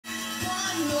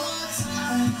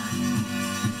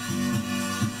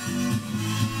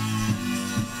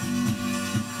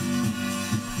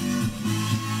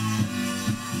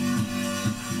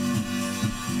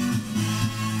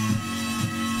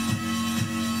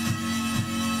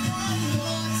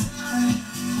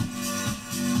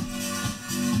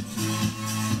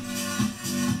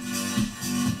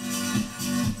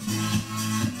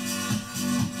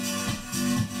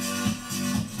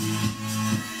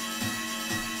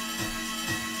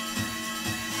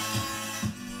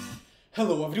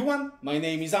Hello everyone, my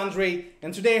name is Andre,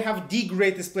 and today I have the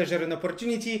greatest pleasure and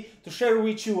opportunity to share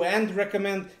with you and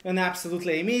recommend an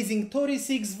absolutely amazing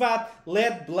 36 watt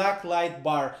LED blacklight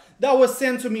bar that was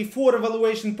sent to me for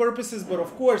evaluation purposes, but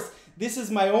of course this is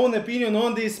my own opinion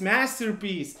on this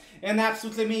masterpiece. An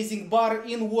absolutely amazing bar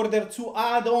in order to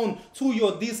add on to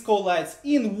your disco lights,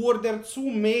 in order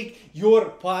to make your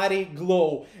party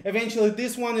glow. Eventually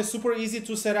this one is super easy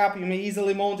to set up. You may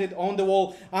easily mount it on the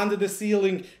wall, under the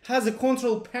ceiling, has a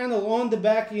control panel on the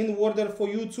back in order for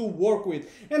you to work with,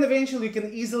 and eventually you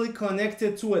can easily connect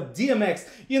it to a DMX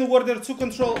in order to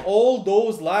control all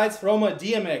those lights from a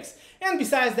DMX. And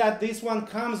besides that, this one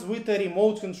comes with a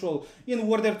remote control in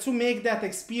order to make that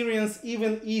experience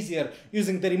even easier.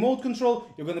 Using the remote control,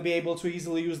 you're going to be able to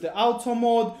easily use the auto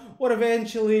mode, or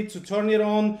eventually to turn it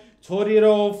on, turn it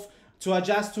off, to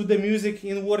adjust to the music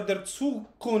in order to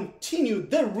continue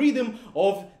the rhythm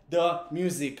of the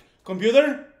music.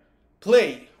 Computer,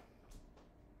 play.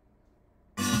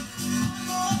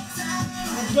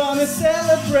 I'm gonna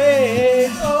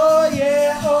celebrate, oh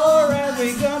yeah, alright,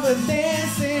 we're gonna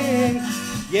dancing.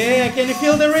 Yeah, can you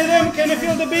feel the rhythm? Can you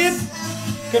feel the beat?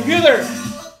 Computer,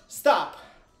 stop.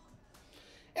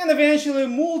 And eventually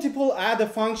multiple other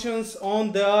functions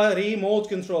on the remote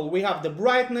control. We have the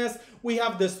brightness, we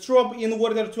have the strobe in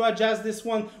order to adjust this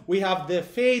one, we have the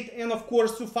fade, and of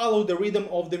course to follow the rhythm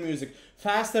of the music.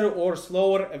 Faster or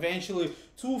slower, eventually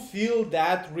to feel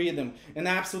that rhythm. An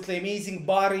absolutely amazing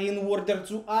bar in order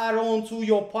to add on to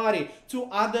your party, to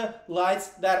other lights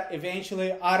that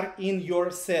eventually are in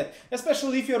your set.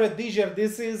 Especially if you're a DJ,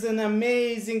 this is an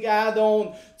amazing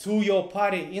add-on to your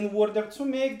party in order to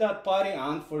make that party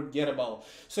unforgettable.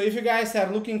 So if you guys are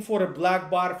looking for a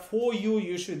black bar for you,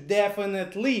 you should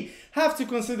definitely have to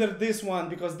consider this one,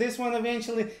 because this one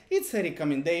eventually, it's a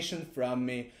recommendation from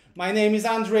me. My name is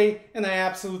Andre, and I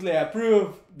absolutely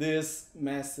approve this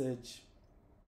message.